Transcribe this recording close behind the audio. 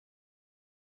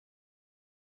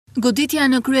Goditja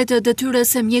në krye të detyrës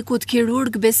së mjekut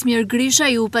kirurg Besmir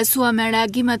Grishaj u pasua me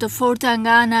reagime të forta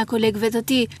nga ana e kolegëve të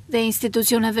tij dhe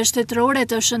institucioneve shtetërore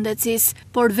të shëndetësisë,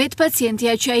 por vetë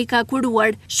pacientja që ai ka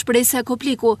kuruar, shpresa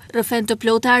Kopliku, rrëfen të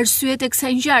plota arsyet e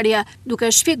kësaj ngjarje,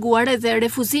 duke shpjeguar edhe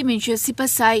refuzimin që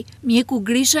sipas saj mjeku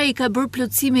Grishaj i ka bërë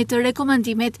plotësimit të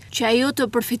rekomandimit që ajo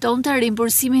të përfitonte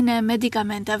rimbursimin e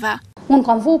medikamenteve. Unë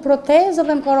kam vu protezë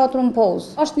dhe më ka ratur në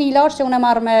pozë. Është një ilaç që unë e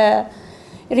marrë me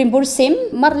rimbursim,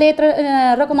 marrë letër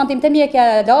rekomandim të mjekja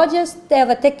e lagjes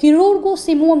edhe të kirurgu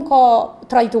si mua më ka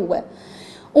trajtue.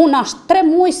 Unë ashtë 3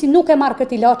 muaj si nuk e marrë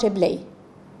këtë ilaç e blej.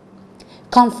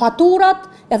 Kam faturat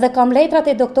edhe kam letrat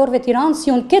e doktorëve Tiranë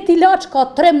si unë këtë ilaç ka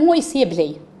 3 muaj si e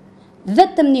blej.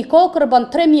 Vetëm një kokër bën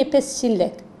 3.500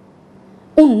 lek.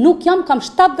 Unë nuk jam, kam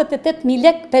 78.000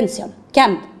 lek pension,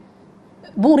 kemp.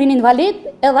 Burin invalid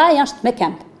edhe aja është me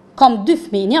kemp. Kam 2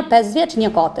 fëmijë, një 5 vjeç,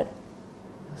 një 4.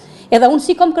 Edhe unë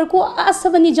si kam kërku asë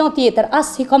edhe një gjanë tjetër,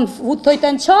 asë si kam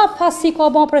tojtë në qafë, asë si ka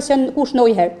ban presion kush në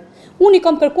ujherë. Unë i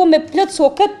kam kërku me plëtso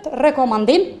këtë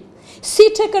rekomandim, si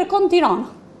që kërkon Tirana.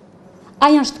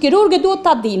 Aja është kirurgë duhet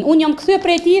të adinë, unë jam këthy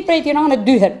prej Tirana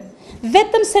 2 herë.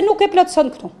 Vetëm se nuk e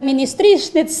plëtson këtu. Ministri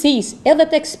shtetësis edhe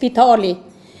tek spitali,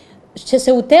 që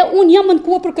se ute, unë jam në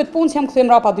kuë për këtë punë, si jam këthy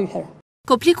mrapa 2 herë.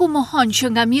 Kopliku mohon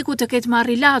që nga mjeku të ketë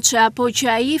marrë ilaçe apo që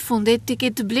ai fundit të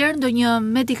ketë blerë ndonjë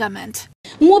medikament.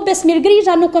 Mua Besmir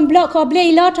Grishaj nuk ka ble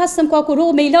ilaç, asë më ka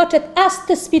kuru me ilaçet as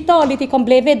të spitalit i kam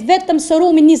ble vetëm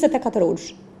serumin 24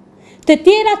 orësh. Të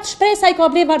tjerat shpresa i ka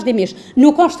ble vazhdimisht.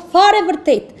 Nuk është fare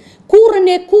vërtet. Kurrën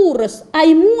e kurrës,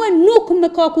 ai mua nuk më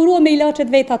ka kuru me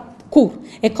ilaçet vetat kur.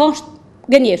 E ka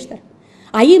është gënjeshtër.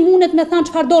 Ai mundet me thanë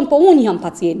çfarë don, po unë jam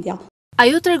pacientja.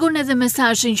 Ajo tregon edhe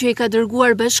mesazhin që i ka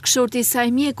dërguar bashkëshorti i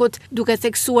saj Mjekut, duke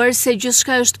theksuar se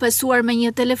gjithçka është pasuar me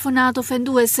një telefonat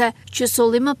ofenduese që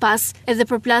solli më pas edhe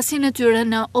përplasjen e tyre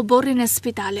në oborrin e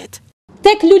spitalit.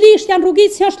 Tek Lulishtja në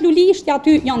rrugit që është Lulishtja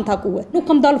aty janë takue. Nuk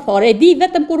kam dalë fare, e di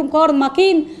vetëm kur më ka ardhur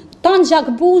makinë, tan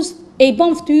gjakbuz e i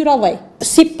bën fytyra vaj.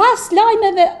 Sipas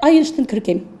lajmeve ai është në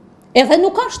kërkim. Edhe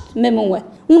nuk është me mua.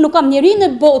 Unë nuk kam njeri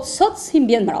në botë sot si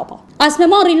mbien mrapa. As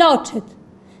me marr ilaçet.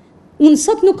 Unë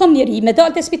sot nuk kam njeri, me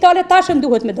dalë të spitalet tashëm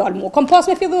duhet me dalë mu. Kam pas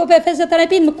me fillu me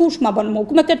fizioterapinë, me kush ma banë mu,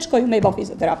 me këtë shkoj me i ba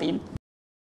fizioterapinë.